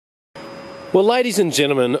Well, ladies and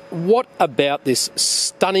gentlemen, what about this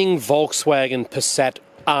stunning Volkswagen Passat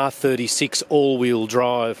R36 all-wheel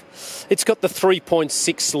drive? It's got the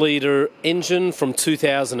 3.6 litre engine from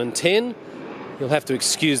 2010. You'll have to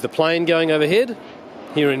excuse the plane going overhead.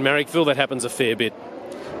 Here in Marrickville, that happens a fair bit.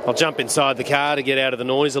 I'll jump inside the car to get out of the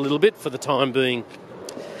noise a little bit for the time being.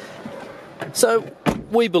 So,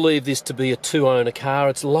 we believe this to be a two-owner car.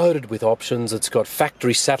 It's loaded with options. It's got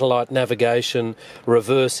factory satellite navigation,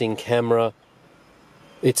 reversing camera.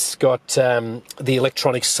 It's got the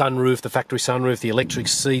electronic sunroof, the factory sunroof, the electric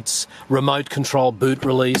seats, remote control boot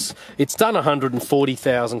release. It's done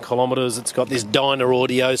 140,000 kilometres. It's got this Dyna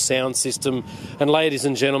audio sound system. And ladies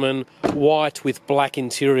and gentlemen, white with black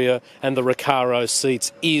interior and the Recaro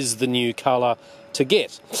seats is the new colour to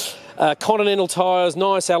get. Continental tyres,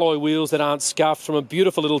 nice alloy wheels that aren't scuffed, from a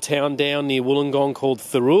beautiful little town down near Wollongong called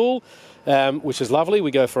Thirroul. Which is lovely.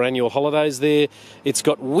 We go for annual holidays there. It's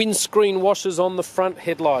got windscreen washers on the front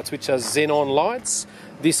headlights, which are xenon lights.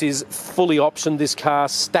 This is fully optioned, this car,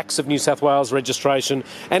 stacks of New South Wales registration,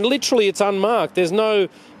 and literally it's unmarked. There's no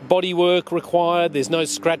bodywork required, there's no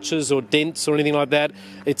scratches or dents or anything like that.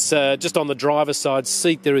 It's just on the driver's side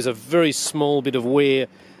seat there is a very small bit of wear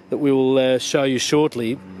that we will show you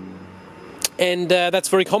shortly. And that's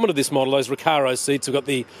very common to this model. Those Recaro seats have got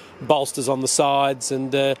the bolsters on the sides,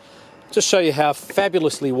 and just show you how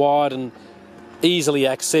fabulously wide and easily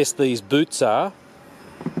accessed these boots are.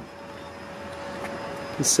 You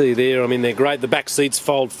can see there, I mean, they're great. The back seats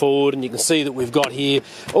fold forward, and you can see that we've got here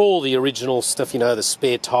all the original stuff, you know, the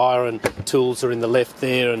spare tyre and tools are in the left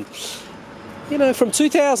there. And, you know, from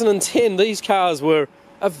 2010, these cars were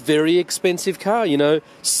a very expensive car, you know,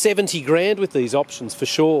 70 grand with these options for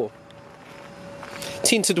sure.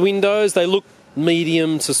 Tinted windows, they look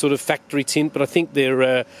medium to sort of factory tint, but I think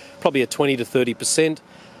they're probably a 20 to 30%.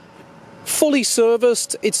 Fully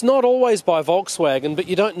serviced. It's not always by Volkswagen, but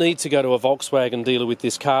you don't need to go to a Volkswagen dealer with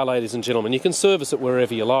this car, ladies and gentlemen. You can service it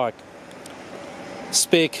wherever you like.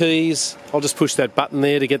 Spare keys. I'll just push that button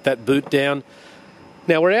there to get that boot down.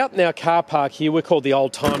 Now, we're out in our car park here. We're called the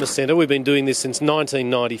Old Timer Centre. We've been doing this since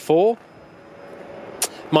 1994.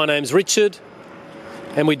 My name's Richard,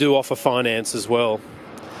 and we do offer finance as well.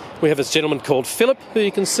 We have this gentleman called Philip, who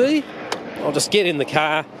you can see. I'll just get in the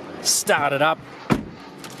car, start it up,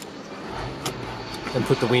 and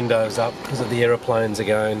put the windows up because of the aeroplanes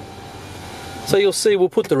again. So you'll see, we'll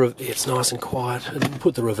put it's nice and quiet, and we'll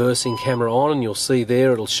put the reversing camera on, and you'll see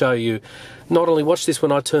there, it'll show you, not only watch this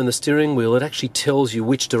when I turn the steering wheel, it actually tells you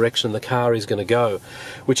which direction the car is going to go,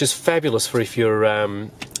 which is fabulous for if you're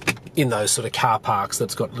in those sort of car parks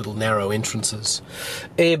that's got little narrow entrances.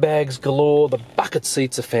 Airbags galore, the bucket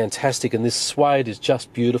seats are fantastic, and this suede is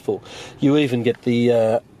just beautiful. You even get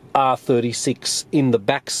the R36 in the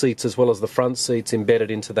back seats as well as the front seats embedded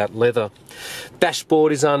into that leather.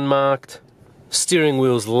 Dashboard is unmarked. Steering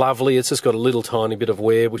wheel's lovely. It's just got a little tiny bit of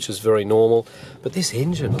wear, which is very normal. But this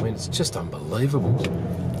engine, I mean, it's just unbelievable.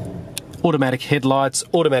 Automatic headlights,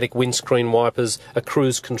 automatic windscreen wipers, a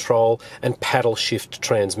cruise control, and paddle shift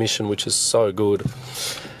transmission, which is so good.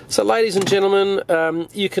 So, ladies and gentlemen,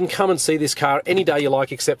 you can come and see this car any day you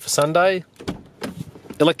like except for Sunday.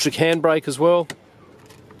 Electric handbrake as well.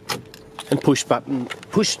 And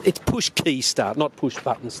it's push key start, not push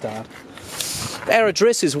button start. Our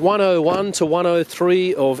address is 101 to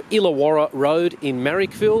 103 of Illawarra Road in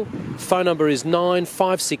Marrickville. Phone number is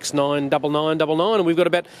 9569 9999, and we've got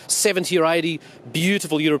about 70 or 80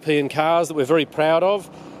 beautiful European cars that we're very proud of.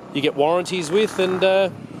 You get warranties with, and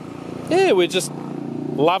yeah, we just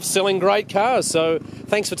love selling great cars. So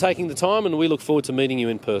thanks for taking the time, and we look forward to meeting you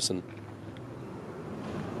in person.